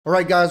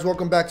Alright guys,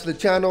 welcome back to the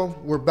channel.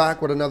 We're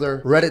back with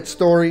another Reddit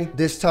story,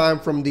 this time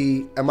from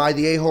the Am I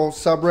the A-hole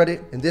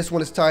subreddit, and this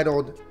one is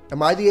titled,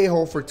 Am I the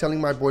A-hole for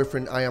telling my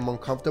boyfriend I am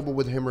uncomfortable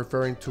with him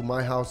referring to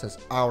my house as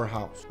our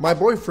house? My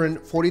boyfriend,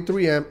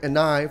 43M, and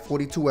I,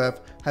 42F,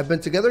 have been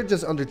together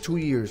just under 2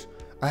 years.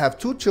 I have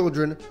 2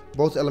 children,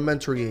 both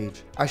elementary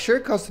age. I share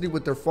custody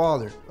with their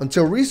father.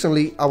 Until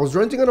recently, I was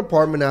renting an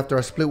apartment after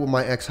I split with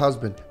my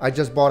ex-husband. I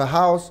just bought a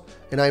house,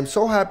 and I am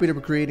so happy to be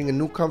creating a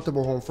new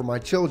comfortable home for my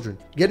children.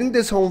 Getting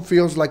this home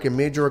feels like a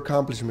major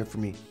accomplishment for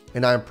me,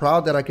 and I am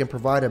proud that I can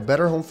provide a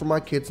better home for my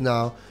kids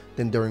now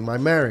than during my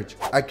marriage.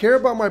 I care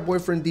about my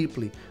boyfriend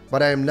deeply,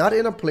 but I am not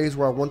in a place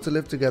where I want to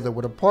live together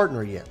with a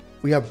partner yet.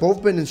 We have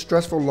both been in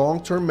stressful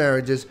long-term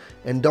marriages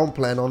and don't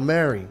plan on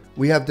marrying.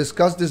 We have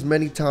discussed this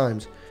many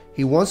times.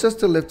 He wants us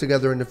to live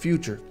together in the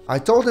future. I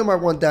told him I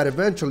want that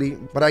eventually,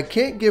 but I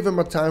can't give him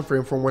a time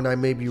frame for when I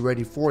may be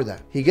ready for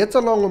that. He gets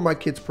along with my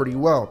kids pretty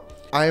well.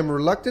 I am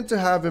reluctant to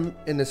have him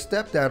in a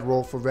stepdad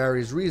role for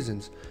various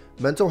reasons.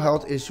 Mental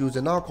health issues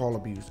and alcohol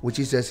abuse, which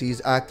he says he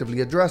is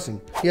actively addressing.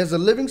 He has a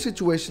living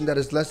situation that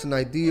is less than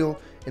ideal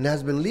and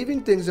has been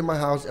leaving things in my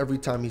house every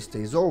time he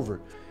stays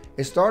over.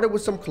 It started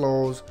with some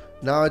clothes,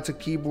 now it's a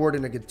keyboard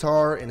and a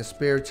guitar and a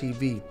spare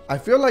TV. I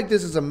feel like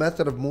this is a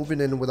method of moving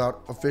in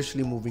without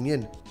officially moving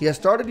in. He has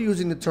started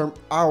using the term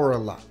our a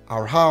lot.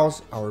 Our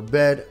house, our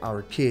bed,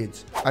 our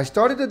kids. I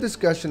started a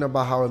discussion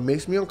about how it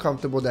makes me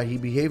uncomfortable that he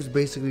behaves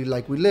basically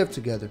like we live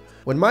together.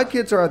 When my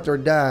kids are at their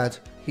dad's,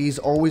 he's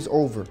always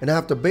over, and I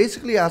have to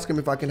basically ask him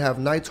if I can have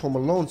nights home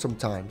alone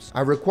sometimes.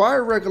 I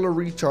require regular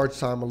recharge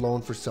time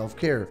alone for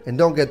self-care, and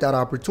don't get that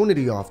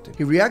opportunity often.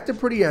 He reacted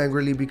pretty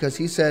angrily because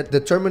he said the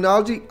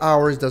terminology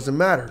ours doesn't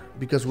matter,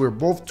 because we're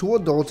both 2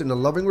 adults in a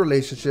loving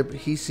relationship.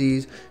 He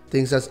sees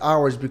things as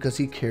ours because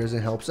he cares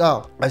and helps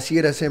out. I see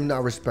it as him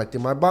not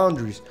respecting my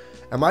boundaries.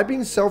 Am I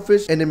being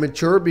selfish and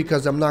immature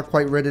because I'm not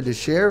quite ready to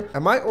share?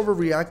 Am I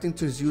overreacting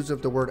to his use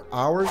of the word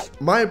ours?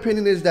 My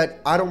opinion is that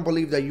I don't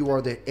believe that you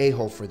are the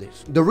a-hole for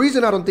this. The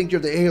reason I don't think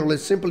you're the a-hole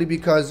is simply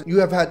because you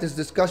have had this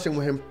discussion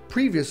with him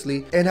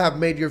previously and have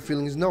made your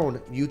feelings known.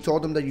 You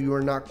told him that you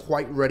are not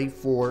quite ready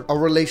for a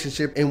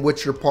relationship in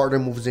which your partner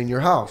moves in your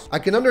house. I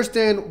can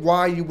understand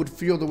why you would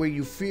feel the way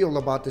you feel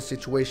about this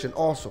situation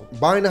also.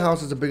 Buying a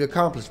house is a big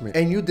accomplishment,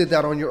 and you did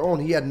that on your own.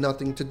 He had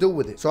nothing to do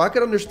with it. So I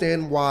can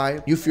understand why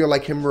you feel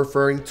like him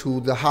referring to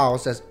the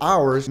house as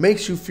ours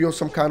makes you feel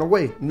some kind of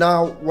way.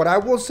 Now, what I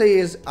will say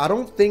is I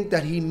don't think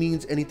that he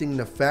means anything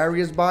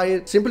nefarious by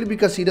it, simply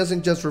because he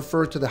doesn't just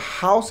refer to the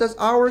house as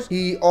ours,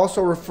 he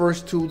also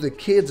refers to the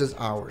kids as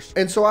ours.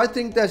 And so I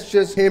think that's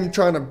just him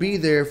trying to be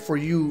there for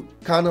you,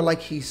 kind of like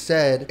he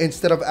said,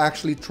 instead of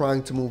actually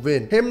trying to move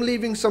in. Him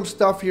leaving some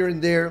stuff here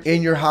and there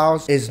in your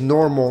house is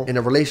normal in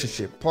a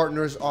relationship.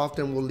 Partners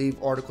often will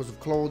leave articles of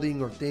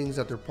clothing or things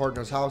at their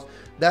partner's house.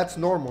 That's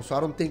normal. So I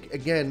don't think,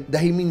 again,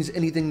 that he means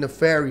anything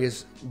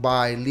nefarious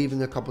by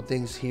leaving a couple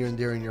things here and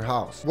there in your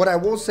house. What I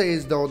will say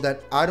is, though,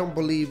 that I don't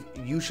believe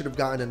you should have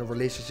gotten in a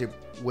relationship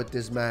with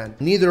this man.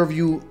 Neither of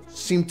you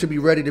seem to be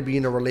ready to be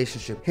in a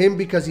relationship. Him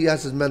because he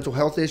has his mental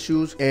health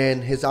issues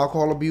and his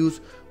alcohol abuse,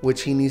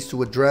 which he needs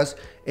to address,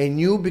 and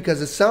you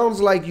because it sounds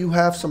like you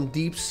have some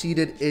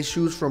deep-seated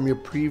issues from your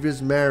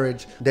previous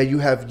marriage that you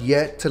have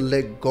yet to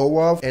let go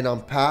of and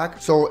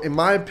unpack. So in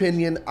my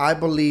opinion, I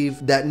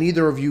believe that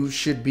neither of you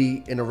should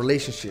be in a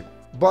relationship.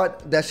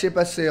 But that ship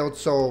has sailed,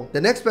 so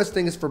the next best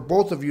thing is for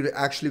both of you to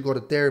actually go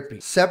to therapy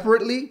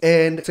separately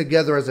and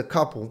together as a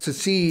couple to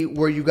see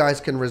where you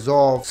guys can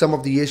resolve some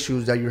of the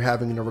issues that you're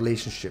having in a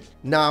relationship.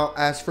 Now,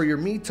 as for your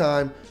me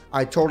time,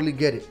 I totally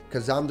get it,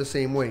 because I'm the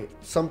same way.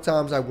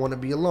 Sometimes I want to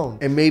be alone,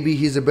 and maybe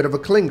he's a bit of a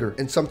clinger,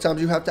 and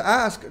sometimes you have to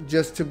ask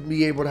just to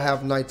be able to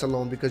have nights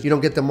alone because you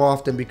don't get them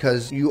often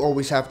because you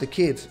always have the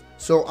kids.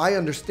 So I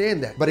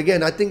understand that. But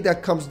again, I think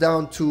that comes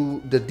down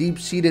to the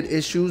deep-seated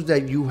issues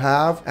that you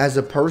have as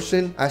a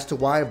person as to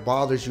why it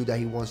bothers you that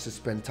he wants to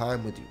spend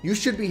time with you. You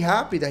should be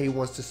happy that he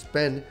wants to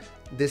spend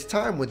this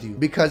time with you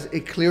because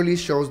it clearly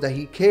shows that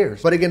he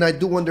cares. But again, I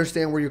do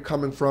understand where you're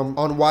coming from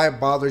on why it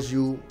bothers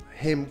you,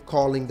 him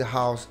calling the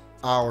house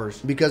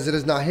ours, because it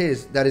is not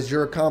his. That is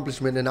your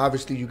accomplishment, and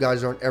obviously you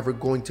guys aren't ever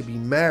going to be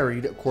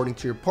married according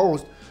to your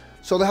post,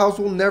 so the house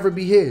will never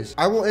be his.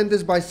 I will end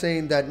this by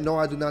saying that no,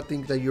 I do not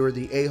think that you're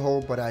the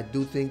a-hole, but I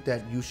do think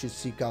that you should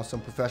seek out some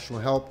professional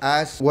help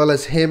as well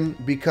as him,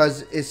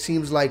 because it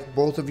seems like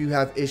both of you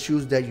have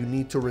issues that you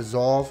need to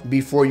resolve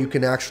before you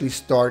can actually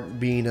start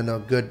being in a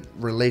good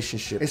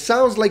relationship. It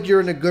sounds like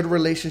you're in a good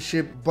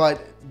relationship,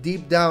 but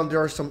deep down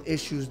there are some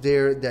issues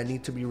there that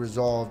need to be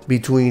resolved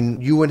between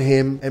you and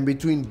him and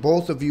between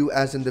both of you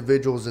as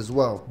individuals as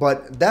well.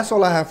 But that's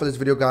all I have for this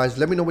video, guys.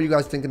 Let me know what you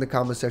guys think in the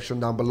comment section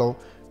down below.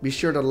 Be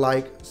sure to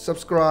like,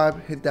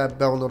 subscribe, hit that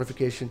bell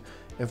notification,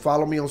 and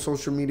follow me on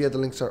social media. The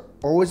links are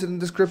always in the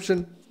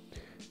description,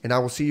 and I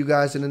will see you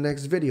guys in the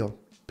next video.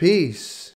 Peace.